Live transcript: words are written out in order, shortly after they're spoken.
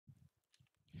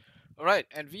All right,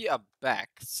 and we are back.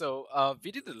 So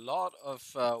we did a lot of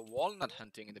walnut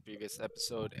hunting in the previous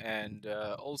episode, and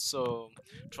also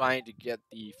trying to get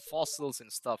the fossils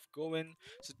and stuff going.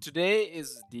 So today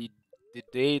is the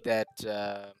day that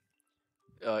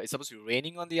it's supposed to be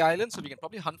raining on the island, so we can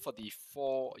probably hunt for the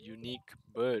four unique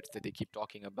birds that they keep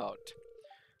talking about.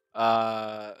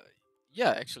 Uh,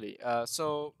 yeah, actually.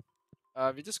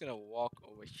 We're just gonna walk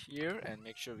over here and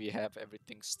make sure we have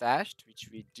everything stashed, which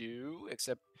we do,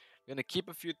 except we're gonna keep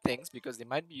a few things because they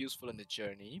might be useful in the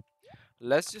journey.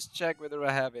 Let's just check whether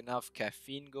I have enough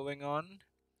caffeine going on.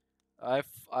 I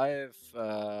have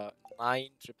 9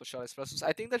 triple shot espressos.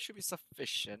 I think that should be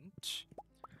sufficient.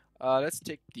 Let's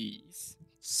take these.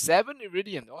 7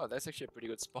 iridium. Oh, that's actually a pretty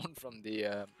good spawn from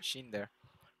the machine there.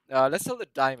 Let's sell the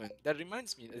diamond. That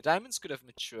reminds me, the diamonds could have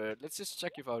matured. Let's just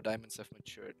check if our diamonds have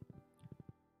matured.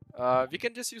 We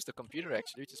can just use the computer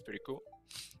actually, which is pretty cool.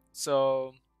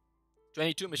 So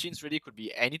 22 machines ready could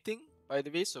be anything, by the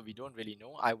way, so we don't really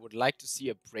know. I would like to see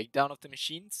a breakdown of the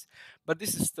machines, but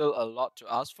this is still a lot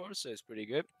to ask for, so it's pretty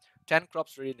good. 10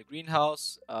 crops ready in the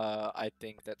greenhouse. I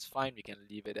think that's fine. We can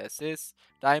leave it as is.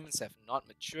 Diamonds have not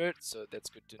matured, so that's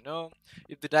good to know.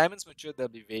 If the diamonds mature,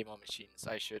 there'll be way more machines.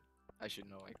 I should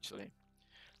know actually.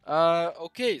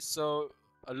 Okay, so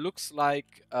looks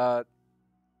like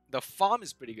the farm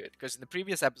is pretty good because in the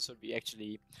previous episode we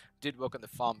actually did work on the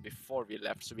farm before we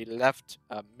left, so we left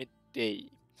midday.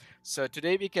 So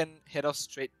today we can head off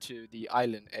straight to the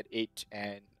island at 8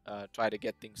 and try to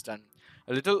get things done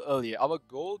a little earlier. Our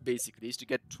goal basically is to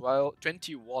get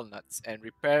 20 walnuts and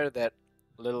repair that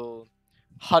little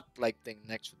hut like thing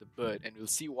next to the bird, and we'll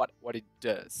see what it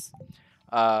does.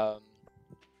 um,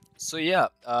 so yeah,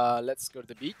 let's go to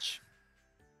the beach.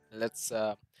 Let's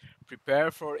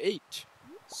prepare for 8.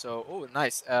 So, oh,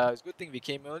 nice. It's a good thing we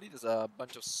came early. There's a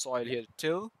bunch of soil here to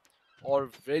till.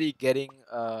 Already getting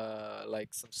like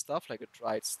some stuff like a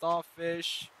dried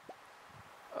starfish.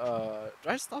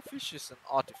 Dried starfish is an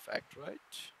artifact, right?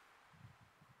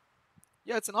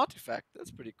 Yeah, it's an artifact.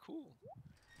 That's pretty cool.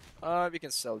 We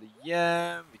can sell the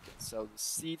yam. We can sell the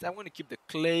seeds. I'm going to keep the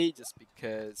clay just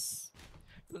because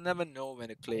you'll never know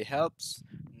when a clay helps.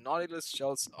 Nautilus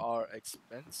shells are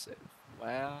expensive.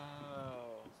 Wow.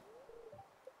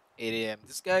 8 a.m.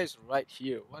 This guy is right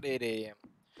here. What 8 a.m.?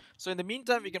 So in the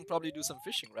meantime, we can probably do some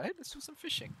fishing, right? Let's do some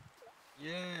fishing.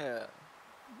 Yeah.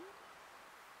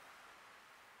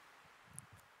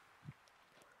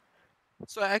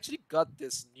 So I actually got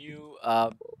this new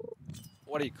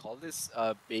what do you call this?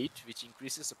 Bait, which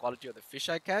increases the quality of the fish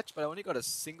I catch, but I only got a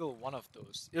single one of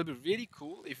those. It'll be really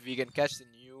cool if we can catch the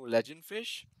new legend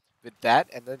fish with that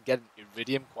and then get an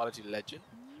iridium quality legend.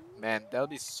 Man, that'll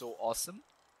be so awesome.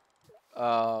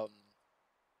 Um,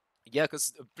 Yeah,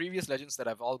 because the previous legends that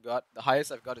I've all got, the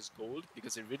highest I've got is gold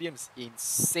because iridium is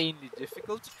insanely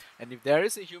difficult. And if there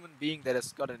is a human being that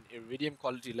has got an iridium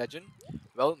quality legend,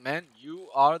 well, man, you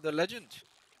are the legend.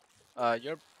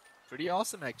 You're pretty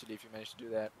awesome actually if you manage to do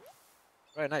that.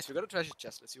 Right, nice. We got a treasure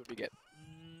chest. Let's see what we get.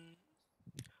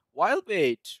 Wild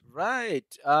bait,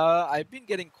 right? I've been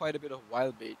getting quite a bit of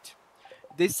wild bait.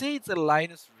 They say it's a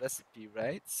Linus recipe,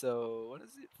 right? So what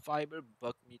is it? Fiber,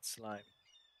 buck meat, slime.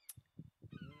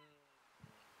 Mm.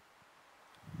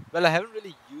 Well, I haven't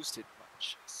really used it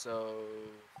much, so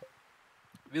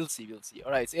we'll see. We'll see.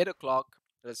 All right, it's 8 o'clock.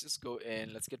 Let's just go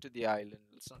in. Let's get to the island.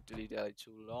 Let's not delay that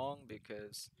too long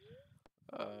because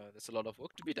there's a lot of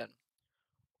work to be done.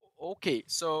 Okay,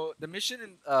 so the mission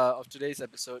of today's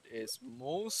episode is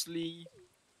mostly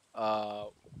uh,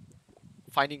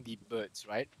 finding the birds,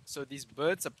 right? So these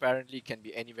birds apparently can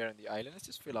be anywhere on the island. Let's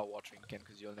just fill our watering can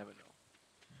because you'll never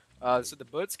know. So the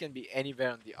birds can be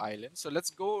anywhere on the island. So let's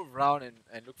go around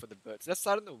and look for the birds. Let's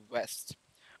start in the west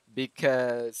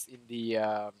because in the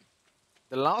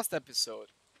last episode,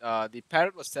 the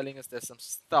parrot was telling us there's some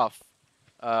stuff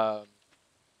um,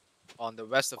 on the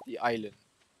west of the island,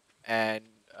 and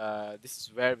this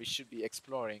is where we should be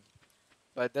exploring.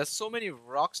 But there's so many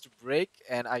rocks to break,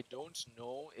 and I don't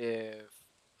know if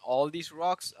all these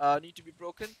rocks need to be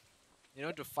broken,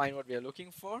 to find what we are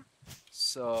looking for.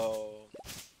 So,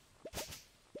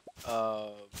 uh,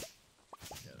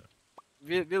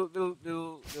 yeah,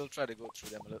 we'll try to go through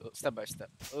them a little step by step,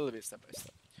 a little bit step by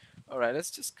step. All right,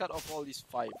 let's just cut off all these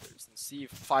fibers and see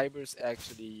if fibers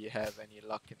actually have any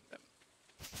luck in them.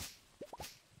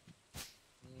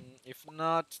 If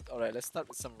not, all right, let's start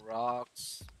with some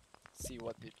rocks. See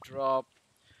what they drop.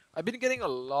 I've been getting a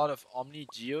lot of Omni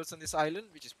Geos on this island,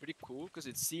 which is pretty cool because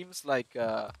it seems like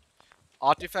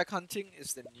artifact hunting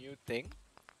is the new thing.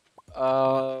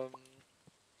 Um,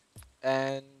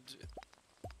 and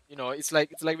it's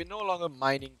like we're no longer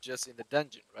mining just in the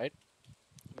dungeon, right?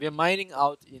 we're mining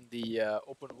out in the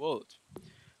open world,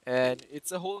 and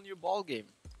it's a whole new ball game.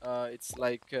 It's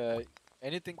like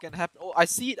anything can happen. Oh, I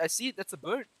see it! I see it! That's a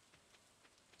bird.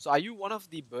 So are you one of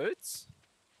the birds?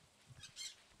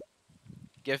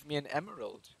 Give me an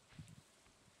emerald.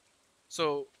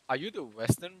 So are you the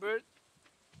western bird?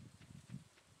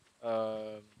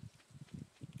 Um,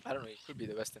 I don't know. It could be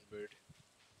the western bird.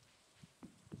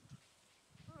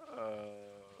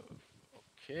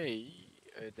 Okay.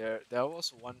 There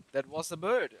was one. That was a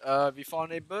bird. We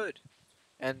found a bird,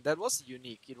 and that was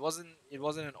unique. It wasn't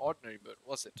an ordinary bird,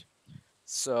 was it?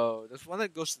 So there's one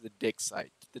that goes to the dig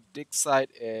site. The dig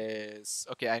site is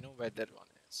okay. I know where that one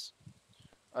is.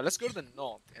 Let's go to the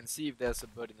north and see if there's a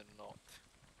bird in the north,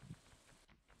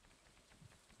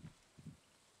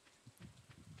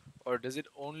 or does it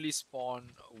only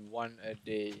spawn one a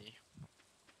day?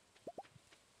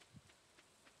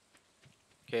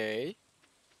 Okay.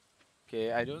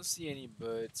 Okay. I don't see any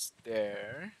birds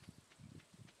there.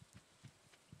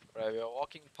 Right. We are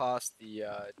walking past the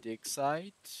dig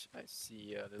site. I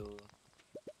see a little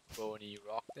bony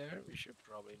rock there. We should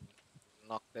probably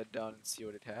knock that down and see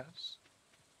what it has.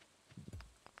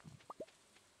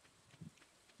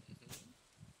 Mhm.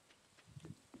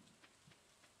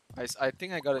 I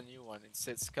think I got a new one. It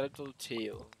says skeletal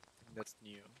tail. I think that's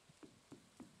new.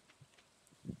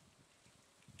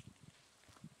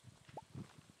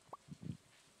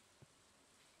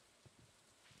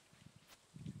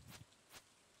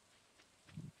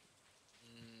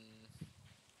 Mm,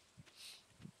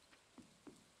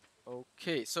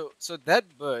 okay, so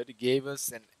that bird gave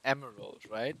us an emerald,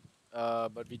 right?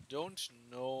 But we don't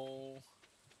know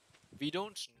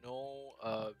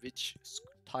which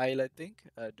tile. I think.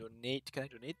 Donate. Can I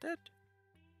donate that?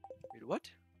 Wait,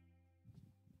 what?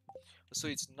 So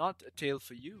it's not a tail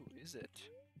for you, is it?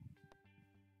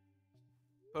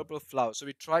 Purple flower. So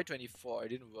we tried 24. It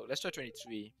didn't work. Let's try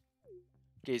 23.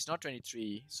 Okay, it's not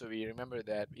 23, so we remember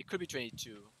that. It could be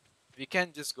 22. We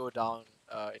can just go down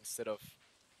instead of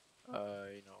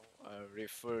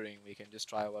referring. We can just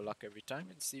try our luck every time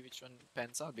and see which one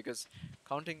pans out, because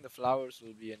counting the flowers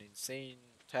will be an insane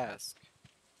task,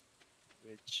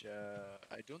 which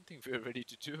I don't think we're ready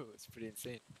to do. It's pretty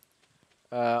insane.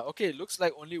 Okay, looks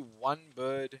like only one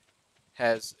bird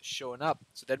has shown up.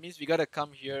 So that means we gotta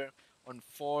come here on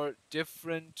 4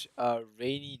 different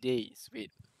rainy days.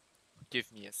 Wait,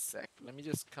 give me a sec. Let me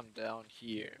just come down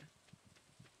here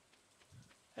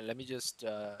and let me just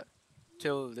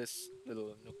till this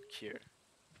little nook here.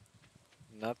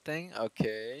 Nothing?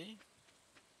 Okay.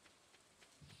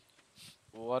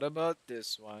 What about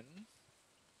this one?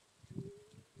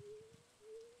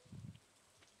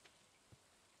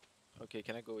 Okay,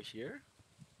 can I go here?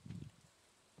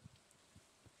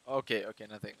 Okay, okay,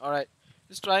 nothing. Alright.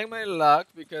 Just trying my luck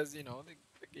because, the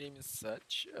game is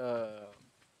such.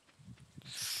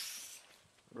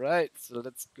 Right, so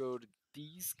let's go to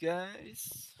these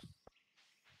guys.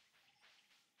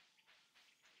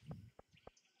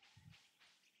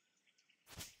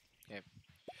 Okay.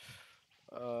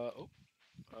 Oh,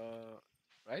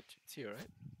 right? It's here, right?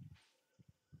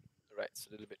 Right, it's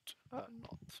a little bit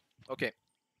north. Okay,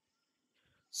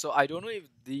 so I don't know if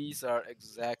these are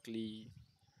exactly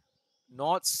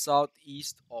north, south,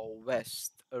 east, or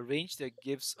west. A range that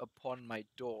gives upon my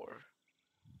door.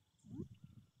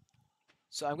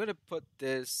 So I'm gonna put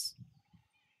this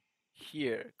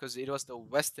here because it was the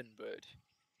western bird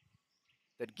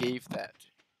that gave that.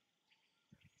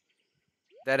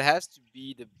 That has to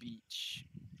be the beach.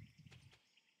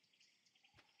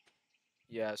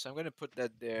 Yeah, so I'm gonna put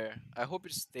that there. I hope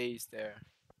it stays there.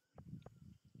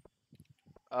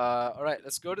 Alright,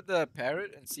 let's go to the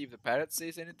parrot and see if the parrot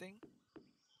says anything.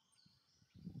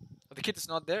 Oh, the kid is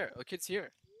not there. Oh, the kid's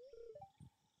here.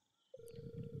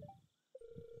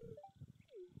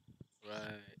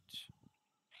 Right.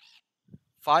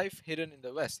 5 hidden in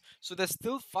the west. So there's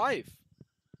still 5.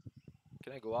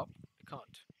 Can I go up? I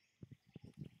can't.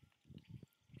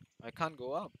 I can't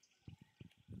go up.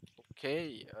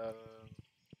 Okay.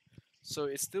 So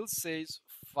it still says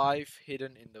 5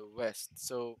 hidden in the west.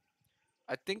 So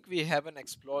I think we haven't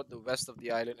explored the west of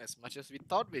the island as much as we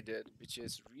thought we did, which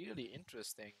is really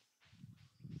interesting.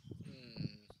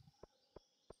 Hmm.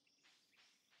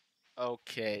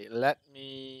 Okay, let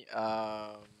me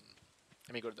go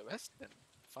to the west then.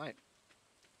 Fine.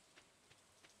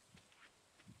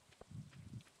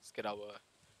 Let's get our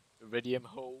iridium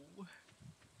hoe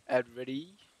at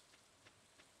ready.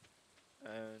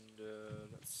 And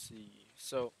let's see.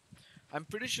 So I'm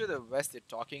pretty sure the west they're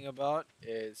talking about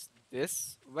is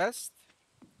this west,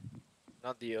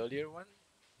 not the earlier one.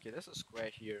 Okay, there's a square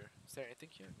here. Is there anything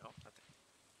here? No, nothing.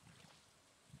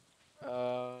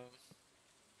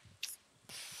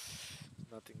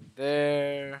 Nothing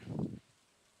there.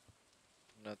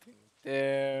 Nothing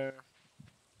there.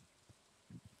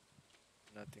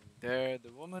 Nothing there.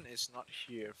 The woman is not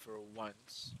here for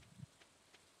once.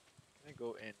 Can I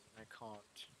go in? I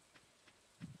can't.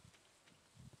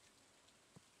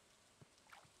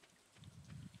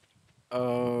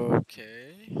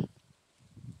 Okay.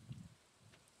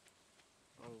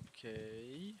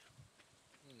 Okay.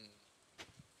 Hmm.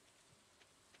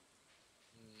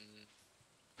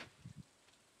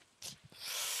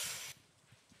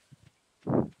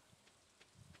 Hmm.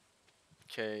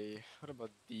 Okay. What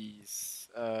about these?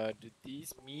 Do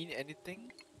these mean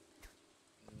anything?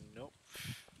 Nope.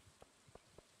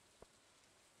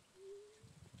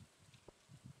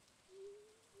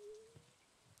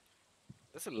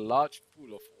 There's a large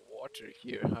pool of water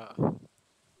here, huh?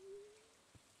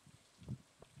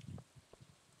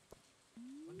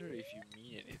 Wonder if you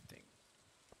mean anything.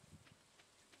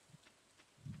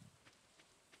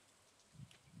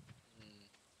 Hmm.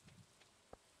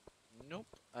 Nope.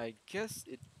 I guess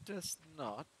it does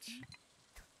not.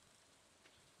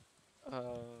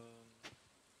 Um,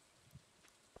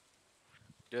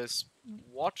 does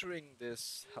watering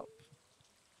this help?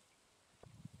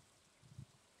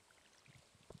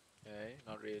 Okay,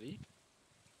 not really.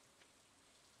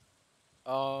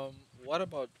 What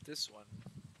about this one?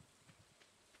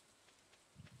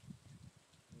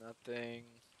 Nothing.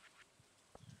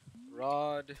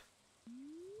 Rod.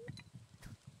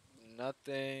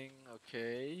 Nothing.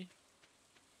 Okay.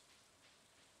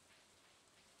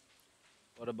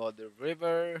 What about the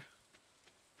river?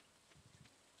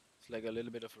 It's like a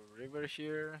little bit of a river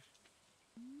here.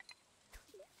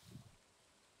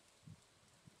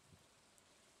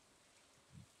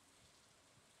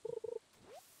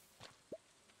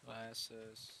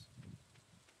 Glasses.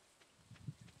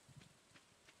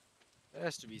 There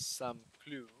has to be some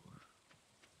clue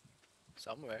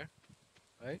somewhere,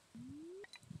 right?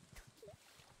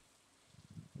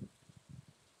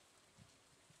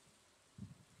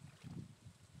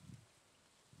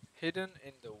 Hidden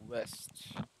in the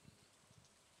west.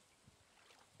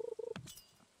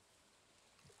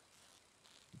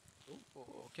 Oh,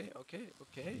 okay, okay,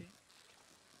 okay.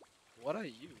 What are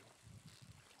you?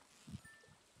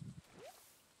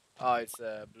 Oh, it's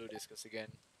a blue discus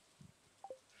again.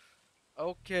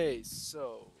 Okay,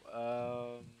 so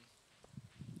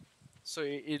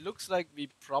it looks like we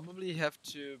probably have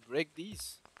to break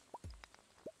these.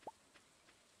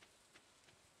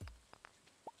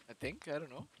 I think, I don't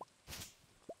know.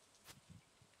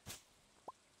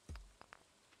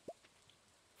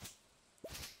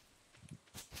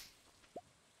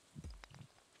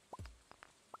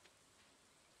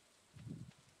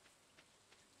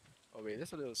 Oh wait,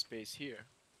 there's a little space here.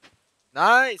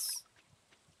 Nice!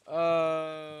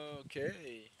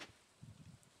 Okay.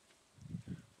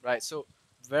 Right, so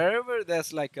wherever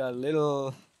there's like a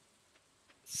little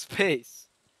space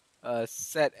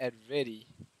set and ready,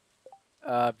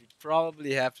 we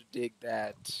probably have to dig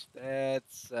that.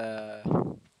 That's but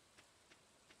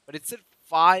it said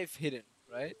 5 hidden,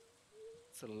 right?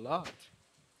 That's a lot.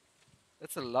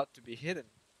 That's a lot to be hidden.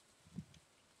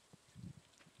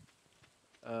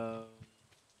 Um,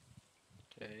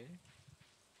 okay.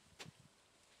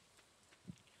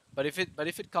 But if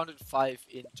it counted 5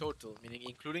 in total, meaning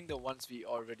including the ones we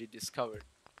already discovered,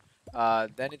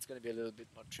 then it's gonna be a little bit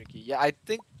more tricky. Yeah, I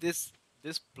think this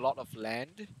plot of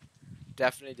land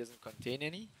definitely doesn't contain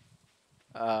any.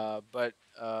 But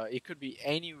it could be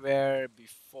anywhere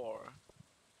before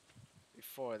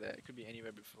that. It could be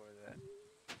anywhere before that.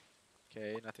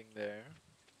 Okay, nothing there.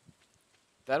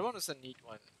 That one was a neat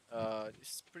one.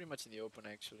 It's pretty much in the open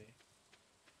actually.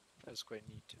 That's quite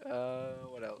neat.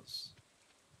 What else?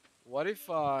 What if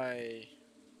I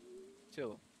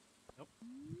till? Nope.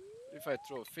 What if I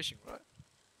throw a fishing rod?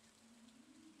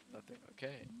 Nothing.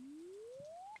 Okay.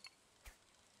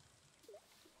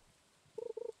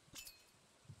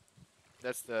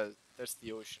 That's the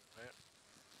ocean, right?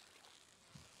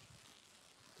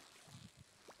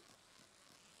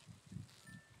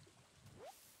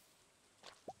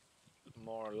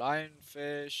 More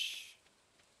lionfish.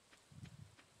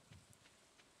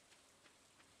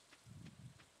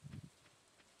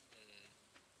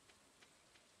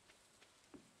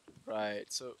 Right.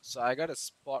 So I gotta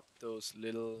spot those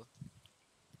little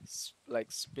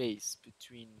like space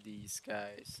between these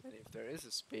guys, and if there is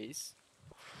a space,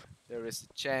 there is a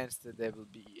chance that there will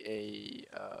be a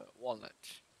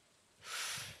walnut.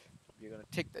 We're gonna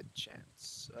take that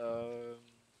chance. Hmm.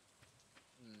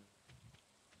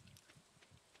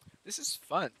 This is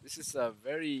fun. This is a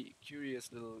very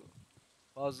curious little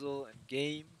puzzle and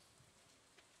game.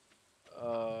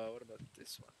 What about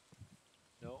this one?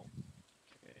 No.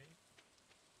 Okay.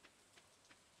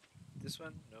 This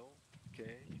one? No.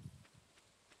 Okay.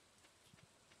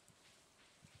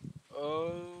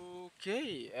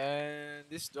 Okay, and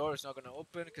this door is not gonna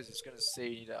open because it's gonna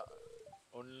say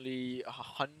only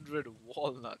 100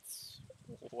 walnuts.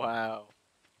 Wow.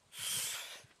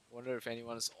 Wonder if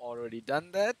anyone's already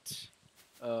done that.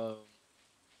 Um,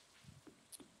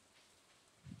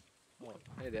 oh,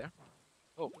 hey there.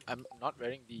 Oh, I'm not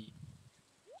wearing the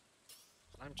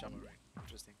slime charmer ring.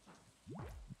 Interesting.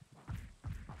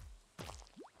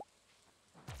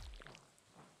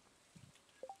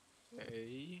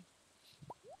 Okay.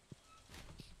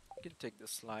 You can take the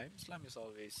slime. Slime is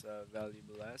always a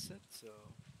valuable asset, so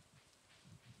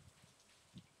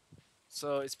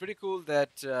it's pretty cool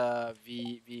that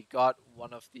we got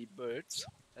one of the birds.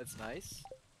 That's nice.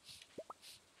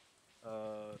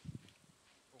 Oh,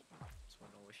 there's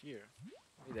one over here.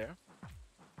 Hey there.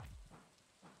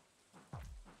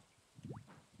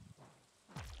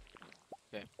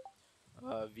 Okay.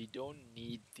 We don't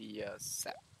need the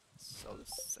sap. Sell the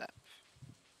sap.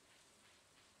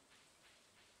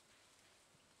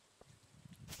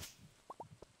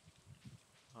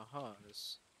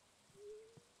 There's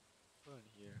fern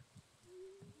here.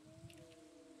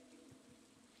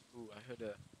 Ooh, I heard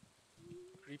a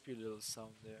creepy little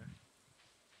sound there.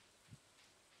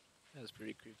 That's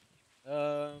pretty creepy.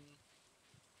 Um,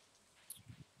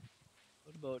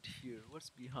 what about here? What's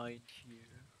behind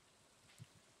here?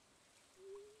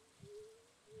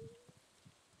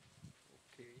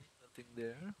 Okay, nothing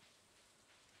there.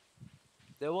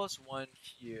 There was one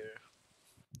here.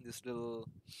 This little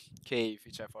cave,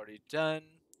 which I've already done.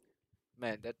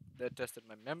 Man, that tested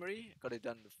my memory. Got it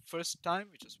done the first time,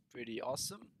 which was pretty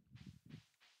awesome.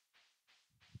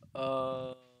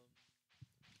 Um,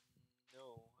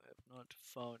 no, I have not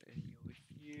found any over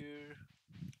here.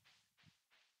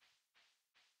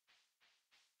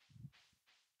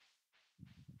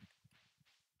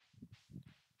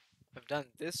 I've done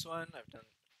this one. I've done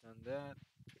that.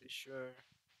 Pretty sure.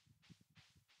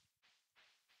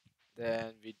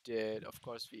 Then we did, of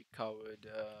course, we covered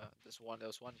this one. There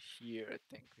was one here. I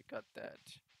think we got that,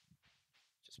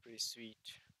 which is pretty sweet.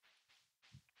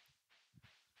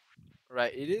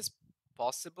 Right. It is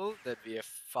possible that we have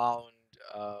found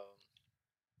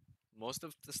most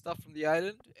of the stuff from the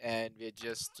island, and we're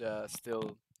just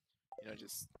still,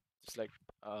 just like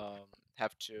um,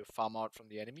 have to farm out from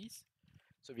the enemies.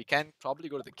 So we can probably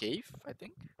go to the cave. I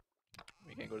think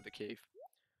we can go to the cave.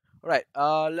 All right.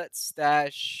 Let's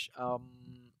stash.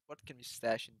 What can we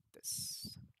stash in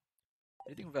this?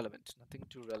 Anything relevant? Nothing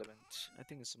too relevant. I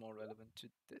think it's more relevant to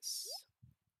this.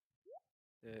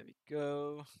 There we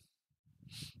go.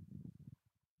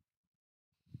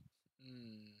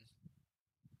 Hmm.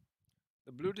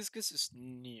 The blue discus is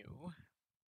new.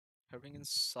 Herring and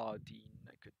sardine.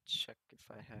 I could check if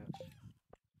I have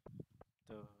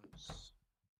those.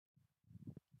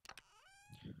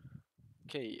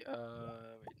 Okay, wait,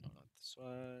 no, not this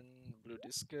one. Blue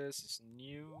discus is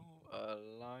new.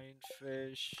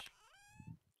 Lionfish.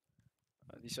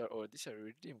 These are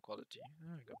iridium quality.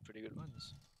 I got pretty good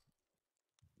ones.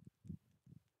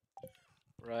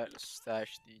 Right, let's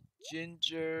stash the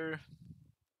ginger.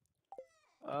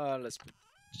 Let's put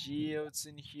geodes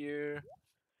in here.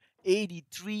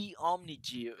 83 omni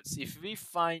geodes. If we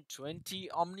find 20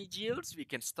 omni geodes, we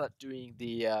can start doing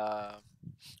the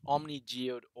omni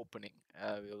geode opening.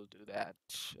 We'll do that.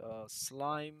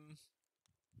 Slime,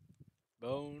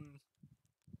 bone.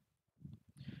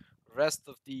 Rest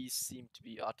of these seem to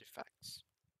be artifacts.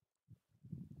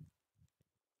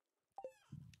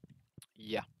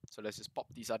 Yeah. So let's just pop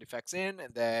these artifacts in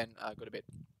and then go to bed.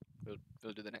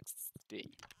 We'll do the next day.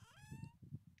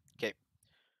 Okay.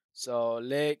 So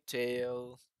leg,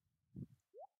 tail,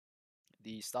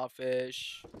 the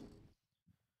starfish.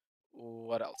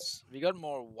 What else? We got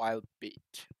more wild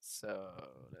bait. So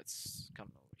let's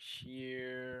come over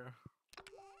here.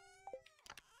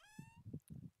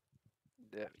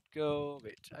 There we go.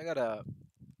 Wait, I got a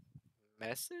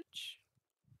message?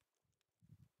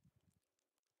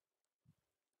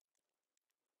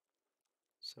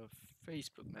 So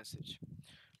Facebook message.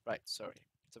 Right, sorry.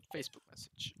 It's a Facebook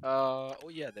message. Oh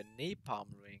yeah, the napalm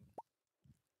ring.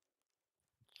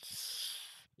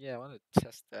 Yeah, I want to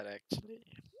test that actually.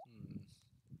 Hmm.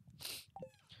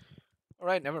 All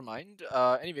right, never mind.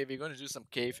 Anyway, we're going to do some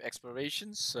cave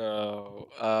exploration. So,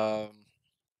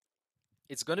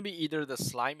 it's going to be either the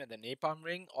slime and the napalm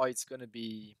ring, or it's going to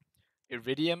be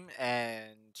iridium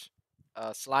and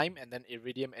slime, and then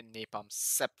iridium and napalm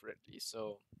separately.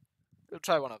 So, we'll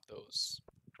try one of those.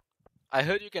 I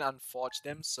heard you can unforge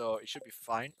them, so it should be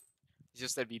fine. It's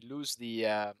just that we lose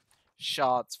the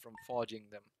shards from forging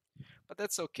them. But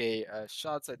that's okay.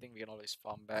 Shards, I think we can always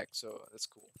farm back, so that's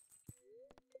cool.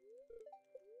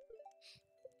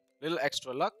 Little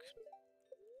extra luck.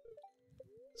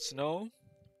 Snow.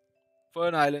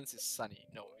 Fern Islands is sunny.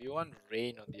 No, we want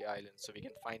rain on the island so we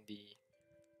can find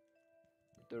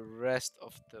the rest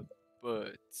of the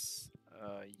birds.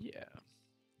 Yeah.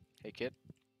 Hey kid.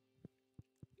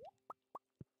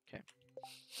 Okay.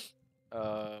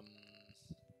 Um,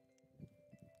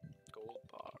 gold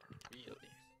bar. Really?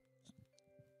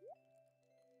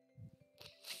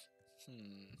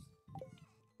 Hmm.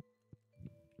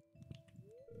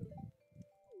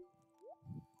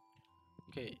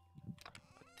 Okay.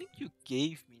 I think you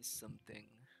gave me something.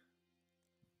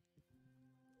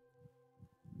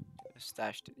 I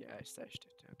stashed it. Yeah, I stashed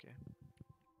it. Okay.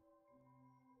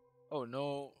 Oh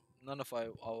no, none of our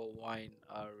wine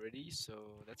are ready, so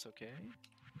that's okay.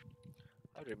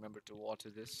 I'll remember to water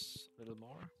this a little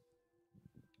more.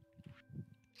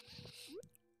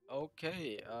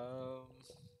 Okay.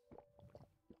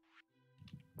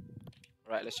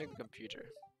 Right. Let's check the computer.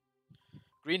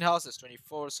 Greenhouse is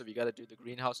 24, so we gotta do the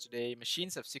greenhouse today.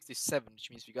 Machines have 67,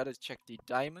 which means we gotta check the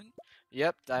diamond.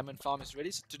 Yep, diamond farm is ready.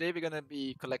 So today we're gonna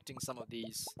be collecting some of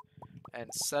these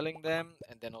and selling them,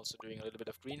 and then also doing a little bit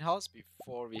of greenhouse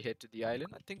before we head to the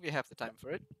island. I think we have the time for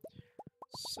it,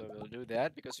 so we'll do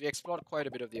that because we explored quite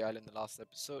a bit of the island in the last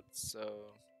episode.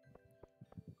 So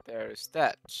there is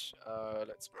that.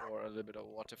 Let's pour a little bit of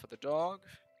water for the dog.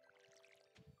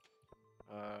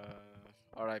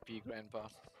 R.I.P. Grandpa.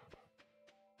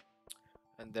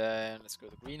 And then let's go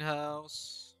to the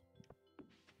greenhouse.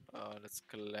 Let's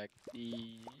collect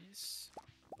these.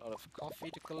 A lot of coffee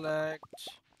to collect.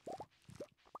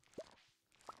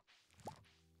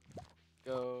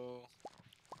 Go.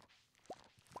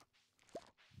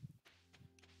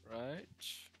 Right.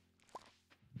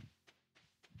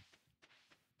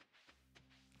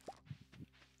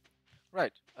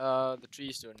 Right. The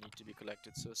trees don't need to be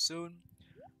collected so soon.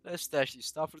 Let's stash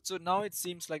these starfruit. So now it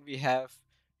seems like we have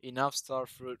enough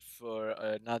starfruit for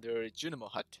another Junimo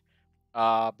hut.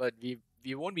 But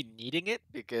we won't be needing it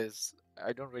because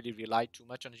I don't really rely too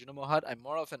much on Junimo hut. I'm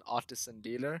more of an artisan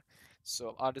dealer,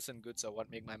 so artisan goods are what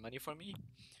make my money for me.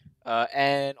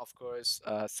 And of course,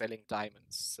 selling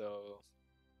diamonds. So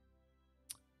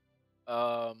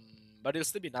um, but it'll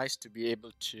still be nice to be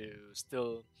able to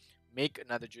still make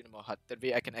another Junimo hut. That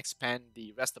way I can expand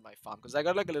the rest of my farm because I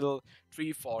got like a little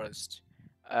tree forest.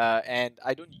 And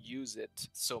I don't use it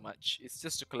so much. It's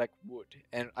just to collect wood.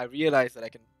 And I realize that I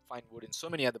can find wood in so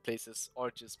many other places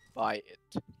or just buy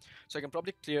it. So I can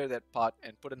probably clear that part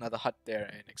and put another hut there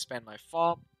and expand my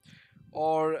farm.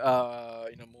 Or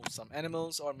move some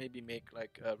animals, or maybe make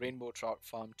like a rainbow trout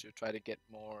farm to try to get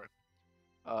more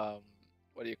um,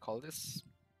 what do you call this?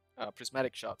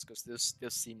 Prismatic shots, because this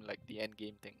seem like the end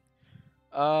game thing.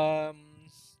 Um,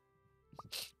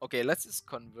 okay, let's just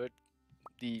convert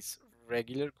these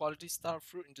regular quality star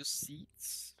fruit into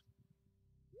seeds.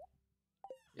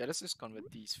 Yeah, let's just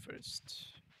convert these first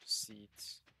to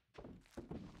seeds,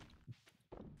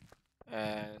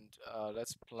 and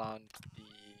let's plant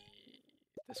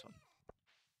this one.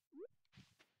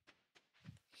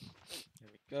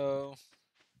 There we go.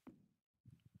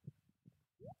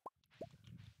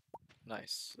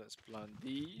 Nice. Let's plant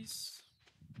these.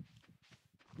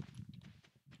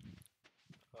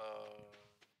 Uh,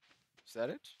 is that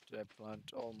it? Did I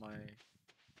plant all my?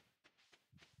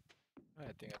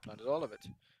 I think I planted all of it.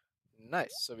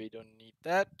 Nice, so we don't need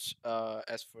that.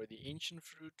 As for the ancient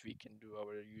fruit, we can do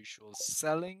our usual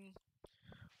selling.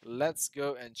 Let's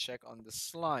go and check on the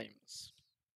slimes.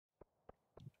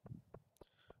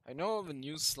 I know the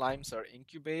new slimes are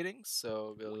incubating,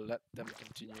 so we'll let them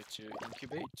continue to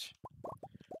incubate.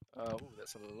 Ooh,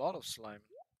 there's a lot of slime.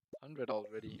 100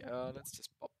 already. Let's just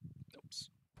pop. Oops.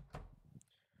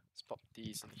 Let's pop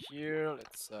these in here.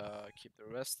 Let's keep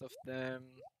the rest of them.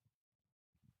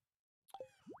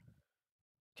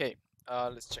 Okay,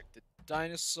 let's check the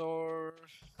dinosaur.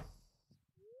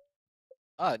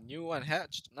 Ah, new one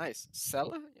hatched. Nice.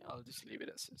 Sell? Yeah, I'll just leave it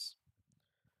as is.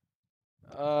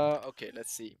 Okay,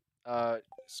 let's see.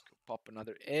 Let's go pop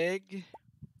another egg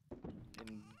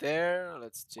in there.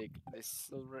 Let's take this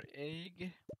silver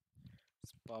egg.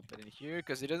 Let's pop it in here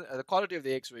because it doesn't. The quality of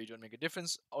the eggs really don't make a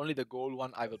difference. Only the gold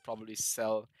one I will probably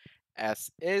sell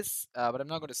as is, but I'm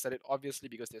not going to sell it obviously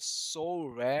because they're so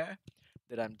rare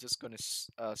that I'm just going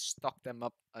to stock them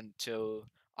up until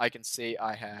I can say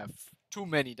I have too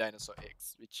many dinosaur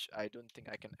eggs, which I don't think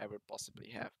I can ever possibly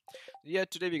have. Yeah,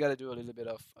 today we got to do a little bit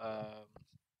of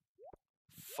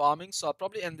farming, so I'll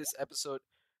probably end this episode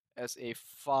as a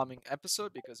farming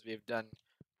episode because we've done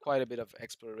quite a bit of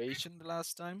exploration the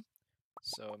last time.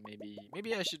 So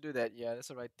maybe I should do that. Yeah, that's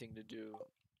the right thing to do.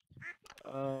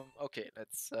 Okay,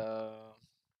 let's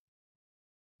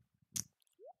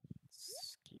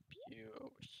keep you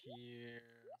over here.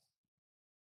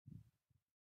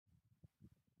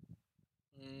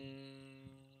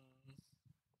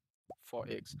 4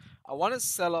 eggs. I want to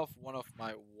sell off one of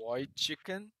my white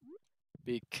chicken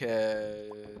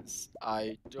because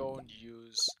I don't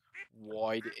use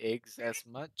void eggs as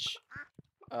much.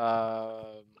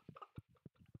 Um,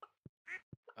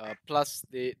 plus,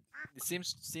 it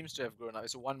seems to have grown up.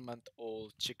 It's a 1 month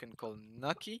old chicken called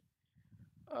Nucky.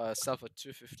 Sell for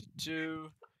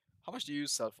 252. How much do you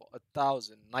sell for?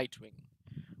 1,000. Nightwing.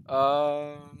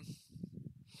 Um,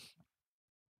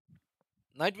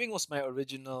 Nightwing was my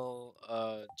original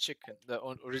chicken, the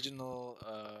original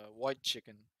white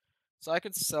chicken. So I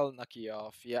could sell Nucky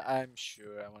off. Yeah, I'm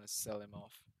sure I want to sell him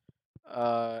off.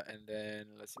 And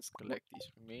then let's just collect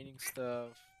these remaining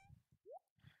stuff.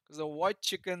 Because the white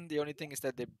chicken, the only thing is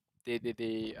that they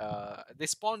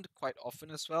spawned quite often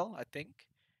as well, I think.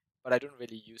 But I don't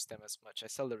really use them as much. I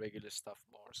sell the regular stuff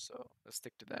more, so let's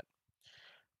stick to that.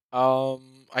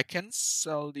 I can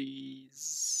sell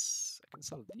these. I can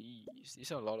sell these.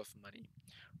 These are a lot of money.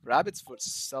 Rabbit's foot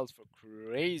sells for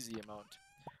crazy amount.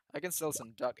 I can sell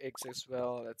some duck eggs as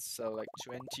well. Let's sell like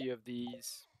 20 of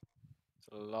these. It's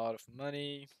a lot of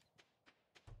money.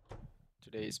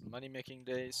 Today is money making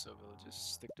day, so we'll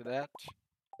just stick to that.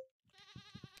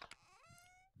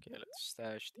 Okay, let's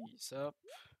stash these up.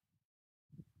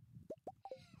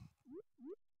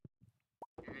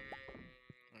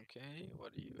 Okay,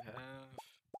 what do you have?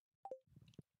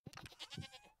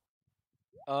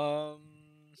 Um,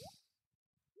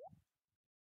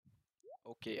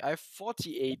 okay, I have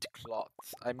 48 cloth.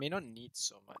 I may not need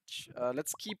so much.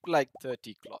 Let's keep like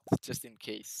 30 cloth just in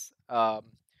case.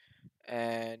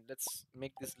 And let's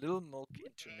make this little milk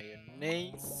into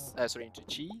mayonnaise. Sorry, into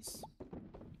cheese.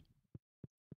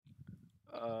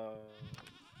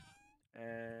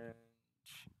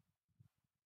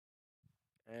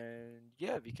 And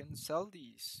yeah, we can sell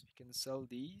these. We can sell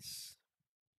these.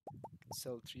 We can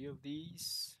sell 3 of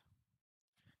these.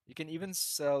 You can even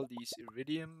sell these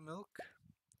iridium milk.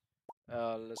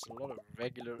 There's a lot of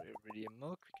regular iridium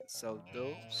milk. We can sell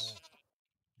those.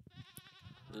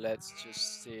 Let's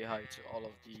just say hi to all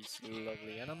of these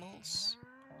lovely animals.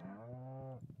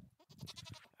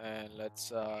 And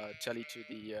let's tally to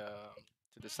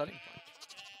the selling point.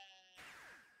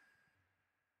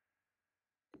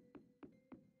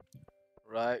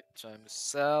 Right, time to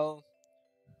sell.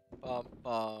 Pum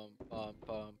pum pum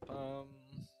pum pum.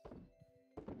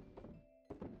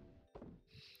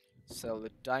 Sell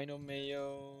the dino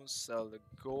mayo, sell the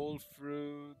gold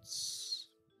fruits.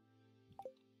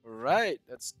 Right,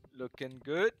 that's looking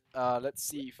good. Let's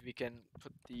see if we can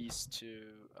put these to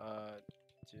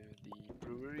the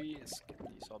brewery. Let's get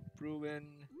these all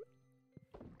brewing.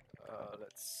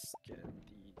 Let's get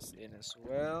these in as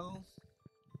well.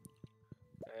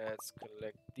 Let's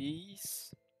collect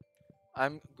these.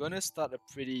 I'm gonna start a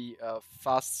pretty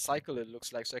fast cycle, it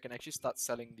looks like, so I can actually start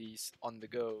selling these on the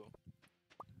go.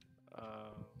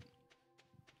 Um,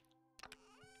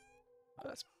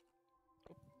 that's,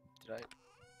 oh, did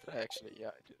I actually? Yeah,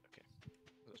 I did. Okay,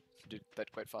 did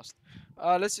that quite fast.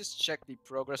 Let's just check the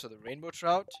progress of the rainbow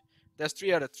trout. There's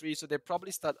 3 out of 3, so they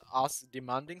probably start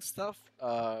demanding stuff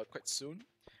quite soon,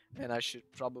 and I should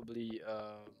probably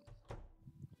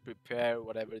prepare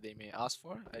whatever they may ask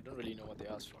for. I don't really know what they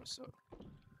ask for, so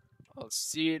I'll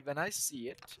see it when I see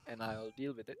it, and I'll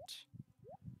deal with it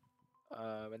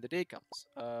when the day comes.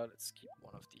 Let's keep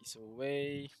one of these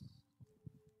away.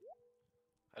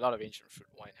 A lot of ancient fruit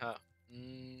wine, huh?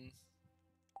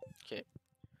 Okay,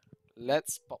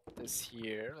 let's pop this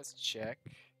here. Let's check.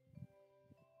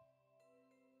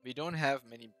 We don't have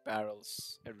many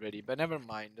barrels already, but never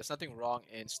mind. There's nothing wrong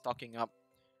in stocking up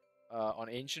on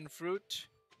ancient fruit.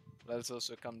 Let's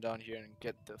also come down here and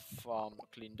get the farm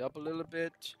cleaned up a little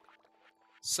bit.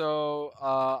 So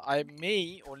I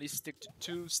may only stick to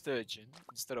 2 sturgeon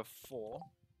instead of 4.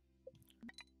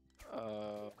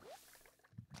 Uh,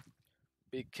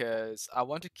 because I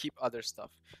want to keep other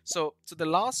stuff. So the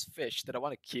last fish that I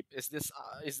want to keep is this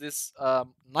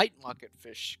night market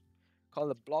fish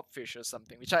called a blobfish or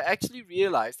something, which I actually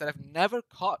realized that I've never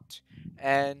caught,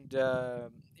 and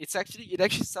it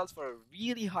actually sells for a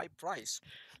really high price.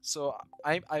 So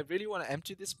I really want to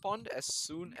empty this pond as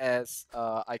soon as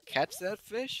I catch that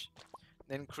fish,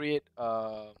 then create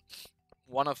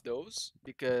one of those,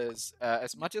 because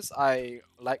as much as I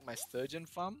like my sturgeon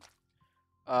farm,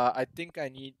 I think I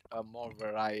need more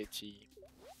variety.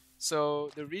 So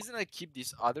the reason I keep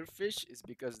these other fish is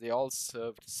because they all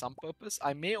served some purpose.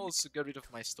 I may also get rid of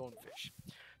my stonefish.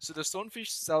 So the stonefish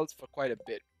sells for quite a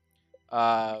bit.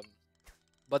 Um,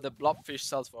 but the blobfish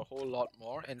sells for a whole lot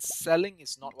more, and selling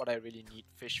is not what I really need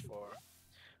fish for.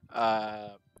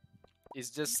 Uh, it's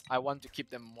just I want to keep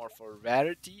them more for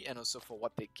rarity and also for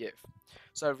what they give.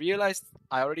 So I realized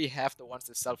I already have the ones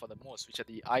that sell for the most, which are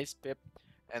the ice pip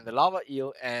and the lava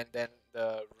eel, and then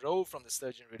the roe from the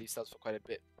sturgeon really sells for quite a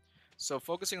bit. So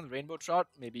focusing on the rainbow trout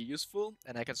may be useful,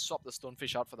 and I can swap the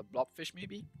stonefish out for the blobfish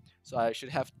maybe. So I should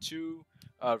have two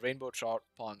rainbow trout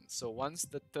ponds. So once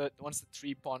the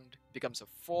three pond becomes a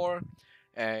four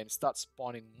and starts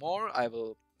spawning more, I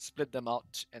will split them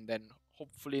out, and then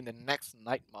hopefully in the next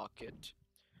night market,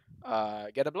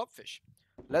 get a blobfish.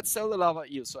 Let's sell the lava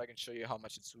eel so I can show you how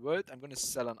much it's worth. I'm going to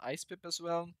sell an ice pip as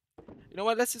well. You know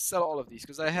what? Let's just sell all of these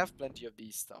because I have plenty of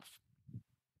these stuff.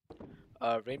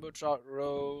 Rainbow trout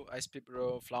row, ice pip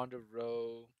row, flounder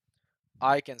row.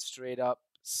 I can straight up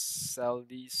sell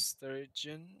the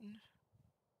sturgeon.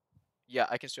 Yeah,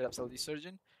 I can straight up sell the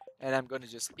sturgeon. And I'm going to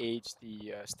just age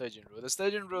the sturgeon row. The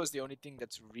sturgeon row is the only thing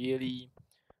that's really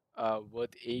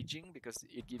worth aging because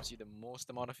it gives you the most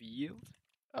amount of yield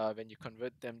when you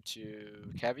convert them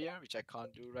to caviar, which I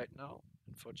can't do right now,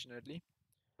 unfortunately.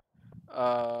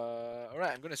 All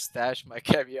right, I'm gonna stash my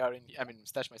caviar in. I mean,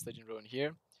 stash my sturgeon roe in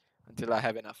here until I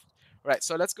have enough. All right,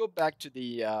 so let's go back to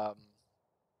the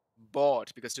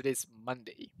board because today's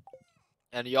Monday,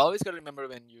 and you always gotta remember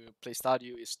when you play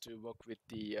Stardew is to work with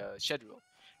the schedule.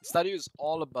 Stardew is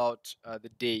all about the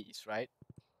days, right?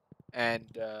 And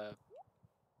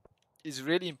it's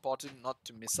really important not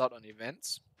to miss out on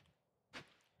events.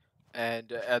 And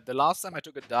the last time I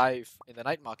took a dive in the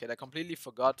night market, I completely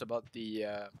forgot about the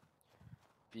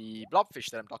blobfish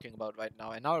that I'm talking about right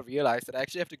now, and now I realize that I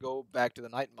actually have to go back to the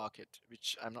night market,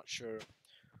 which I'm not sure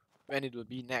when it will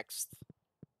be next.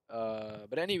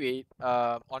 But anyway,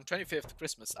 on 25th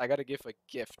Christmas, I gotta give a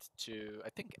gift to I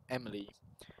think Emily,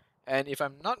 and if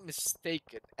I'm not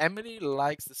mistaken, Emily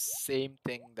likes the same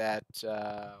thing that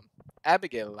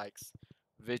Abigail likes,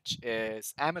 which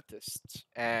is amethyst,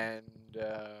 and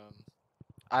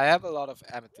I have a lot of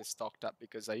amethyst stocked up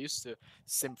because I used to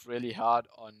simp really hard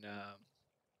on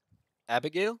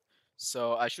Abigail.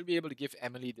 So I should be able to give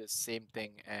Emily the same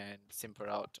thing and simper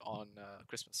out on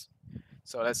Christmas.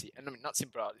 So let's see. And I mean, not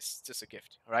simper out. It's just a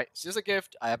gift. All right. It's just a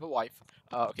gift. I have a wife.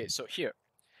 Okay. So here,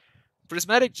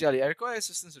 prismatic jelly. I require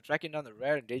assistance to tracking down the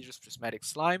rare and dangerous prismatic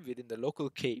slime within the local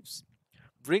caves.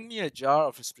 Bring me a jar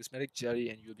of this prismatic jelly,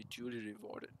 and you'll be duly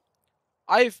rewarded.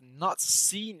 I've not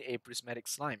seen a prismatic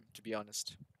slime, to be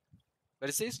honest. But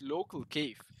it says local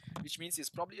cave, which means it's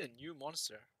probably a new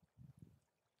monster.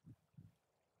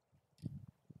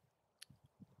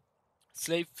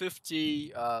 Slave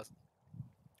 50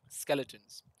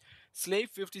 skeletons. Slave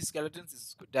 50 skeletons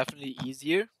is definitely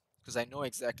easier because I know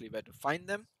exactly where to find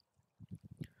them.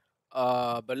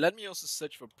 But let me also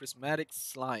search for prismatic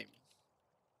slime.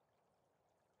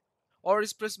 Or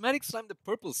is prismatic slime the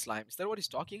purple slime? Is that what he's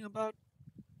talking about?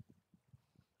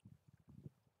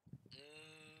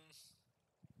 Mm,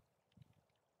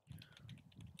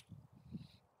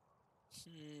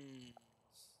 hmm.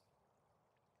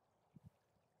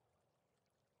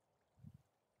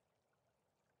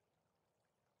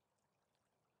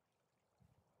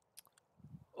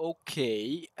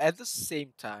 Okay. At the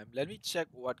same time, let me check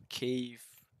what cave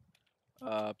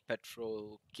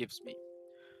petrol gives me.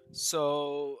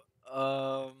 So,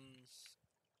 um,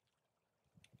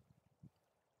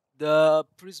 the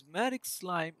prismatic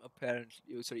slime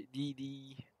apparently. Oh, sorry.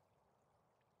 The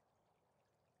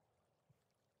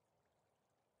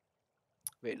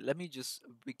Wait, let me just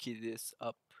wiki this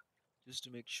up just to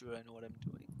make sure I know what I'm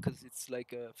doing because it's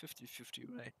like a 50-50,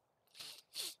 right?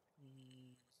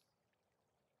 Mm,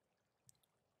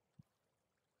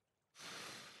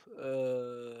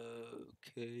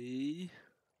 okay.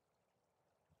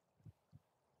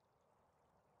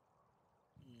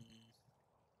 Mm,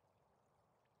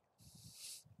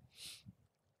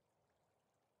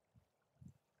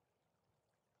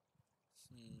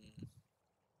 hmm.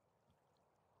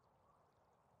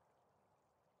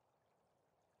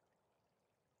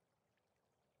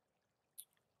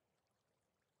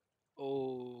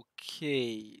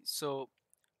 Okay, so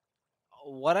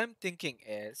what I'm thinking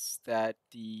is that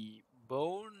the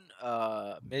bone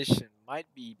mission might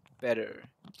be better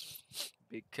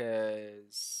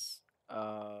because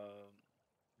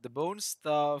the bone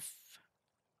stuff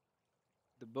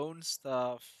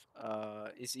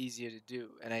is easier to do,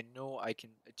 and I know I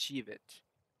can achieve it.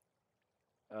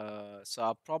 So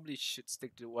I probably should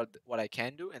stick to what I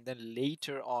can do, and then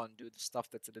later on do the stuff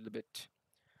that's a little bit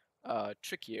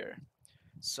trickier.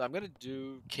 So I'm gonna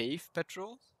do cave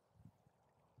petrol.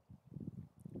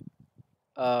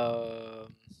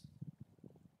 Um,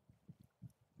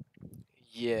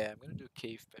 yeah, I'm gonna do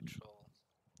cave petrol.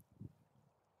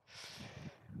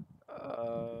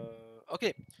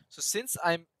 Okay, so since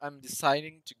I'm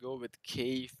deciding to go with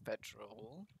cave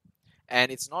petrol,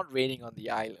 and it's not raining on the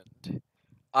island,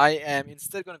 I am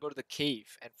instead gonna go to the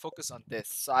cave and focus on this.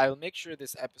 So I'll make sure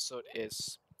this episode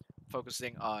is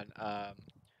focusing on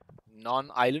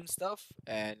non-island stuff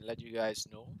and let you guys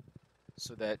know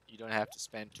so that you don't have to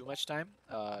spend too much time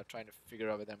trying to figure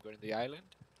out whether I'm going to the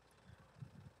island.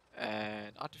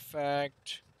 And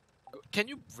artifact. Can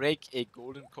you break a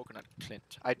golden coconut,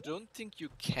 Clint? I don't think you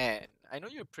can. I know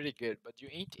you're pretty good, but you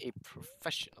ain't a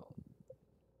professional.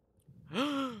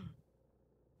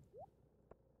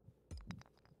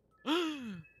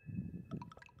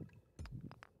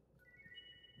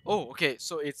 Oh, okay.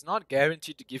 So it's not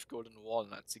guaranteed to give golden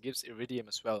walnuts. It gives iridium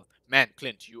as well. Man,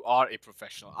 Clint, you are a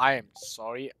professional. I am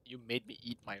sorry. You made me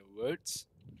eat my words.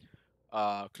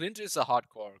 Clint is a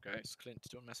hardcore, guys. Clint,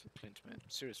 don't mess with Clint, man.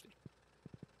 Seriously.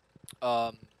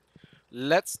 Um,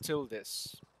 let's till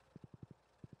this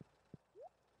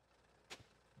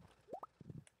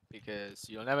because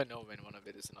you'll never know when one of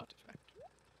it is an artifact.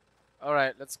 All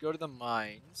right, let's go to the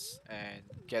mines and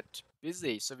get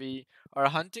busy. So we are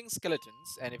hunting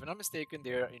skeletons, and if I'm not mistaken,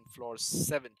 they're in floor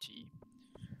 70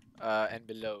 and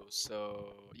below.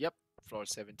 So, yep, floor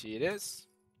 70 it is.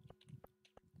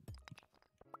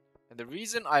 And the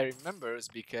reason I remember is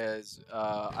because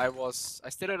I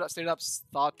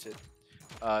started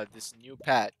this new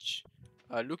patch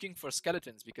looking for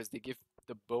skeletons because they give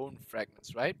the bone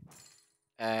fragments, right?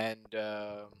 And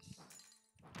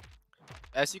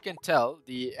as you can tell,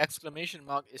 the exclamation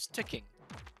mark is ticking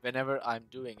whenever I'm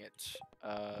doing it,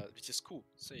 which is cool.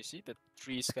 So you see the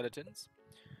 3 skeletons.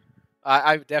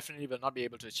 I definitely will not be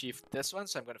able to achieve this one,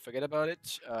 so I'm going to forget about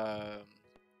it.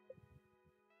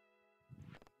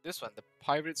 This one, the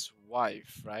pirate's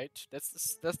wife, right?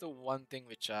 That's the one thing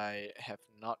which I have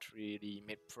not really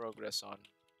made progress on.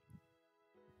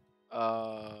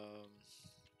 Um,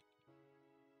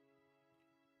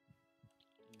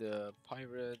 the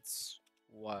pirate's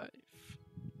wife.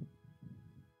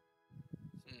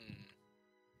 Hmm.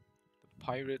 The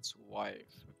pirate's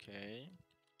wife. Okay.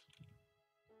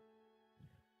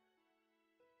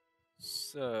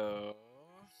 So.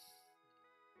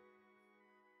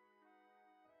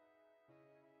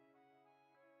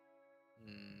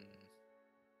 Hmm.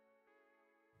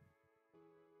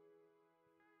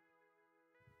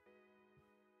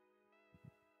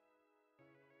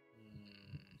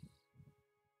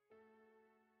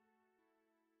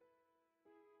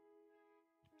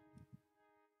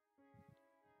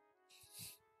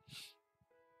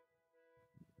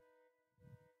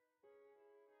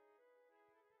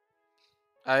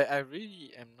 Hmm. I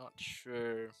really am not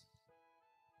sure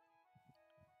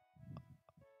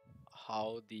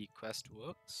how the quest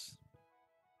works.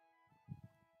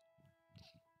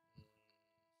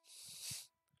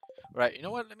 Right, you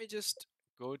know what? Let me just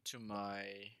go to my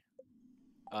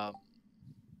um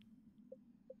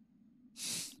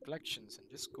collections and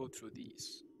just go through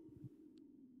these.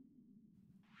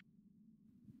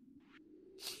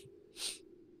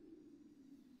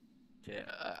 Okay,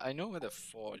 I know where the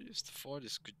forge is. The forge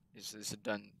is good. Is a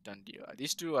done deal.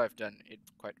 These two I've done it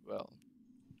quite well.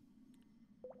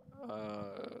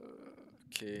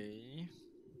 Okay.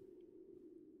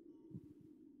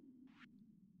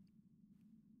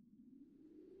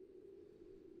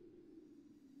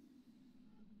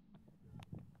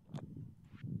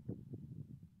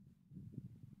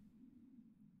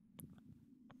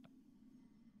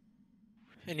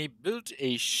 And he built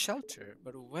a shelter,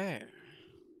 but where?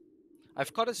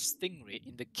 I've caught a stingray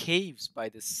in the caves by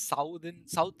the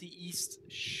southeast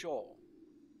shore.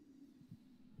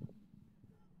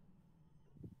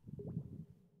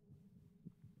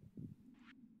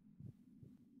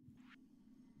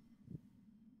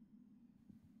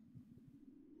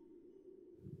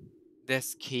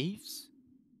 There's caves?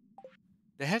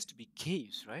 There has to be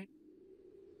caves, right?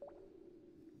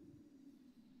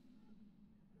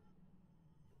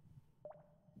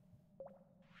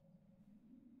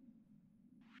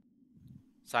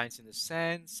 Signs in the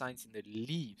sand, signs in the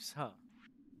leaves, huh?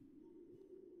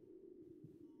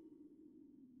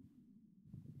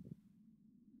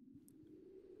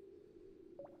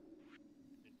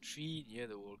 A tree near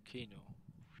the volcano.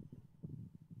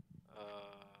 Uh,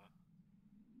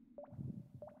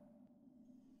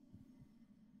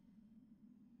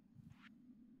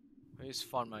 just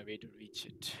found my way to reach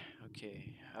it.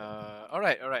 Okay. All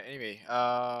right. Anyway,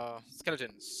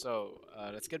 skeletons. So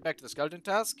let's get back to the skeleton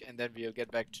task, and then we'll get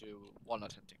back to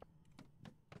walnut hunting.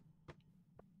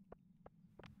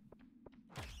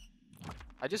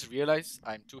 I just realized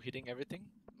I'm two hitting everything.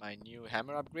 My new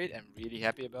hammer upgrade. I'm really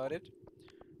happy about it.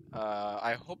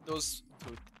 I hope those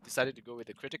who decided to go with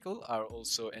the critical are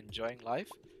also enjoying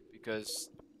life, because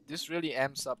this really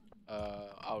amps up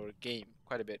our game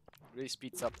quite a bit. Really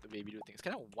speeds up the way we do things.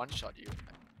 Can I one shot you?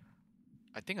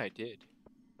 I think I did.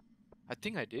 I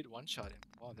think I did one shot him.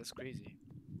 Wow, that's crazy.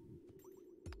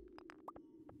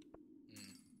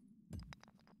 Hmm.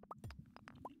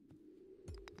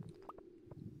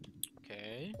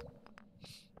 Okay.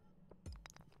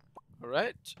 All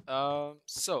right.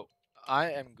 So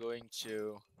I am going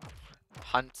to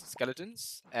hunt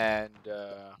skeletons and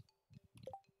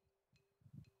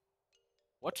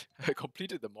what? I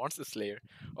completed the Monster Slayer.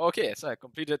 Okay, so I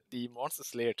completed the Monster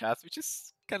Slayer task, which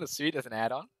is kind of sweet as an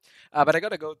add-on. But I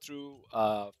gotta go through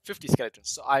 50 skeletons,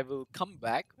 so I will come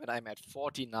back when I'm at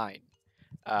 49.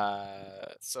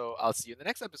 So I'll see you in the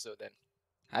next episode then.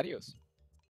 Adios.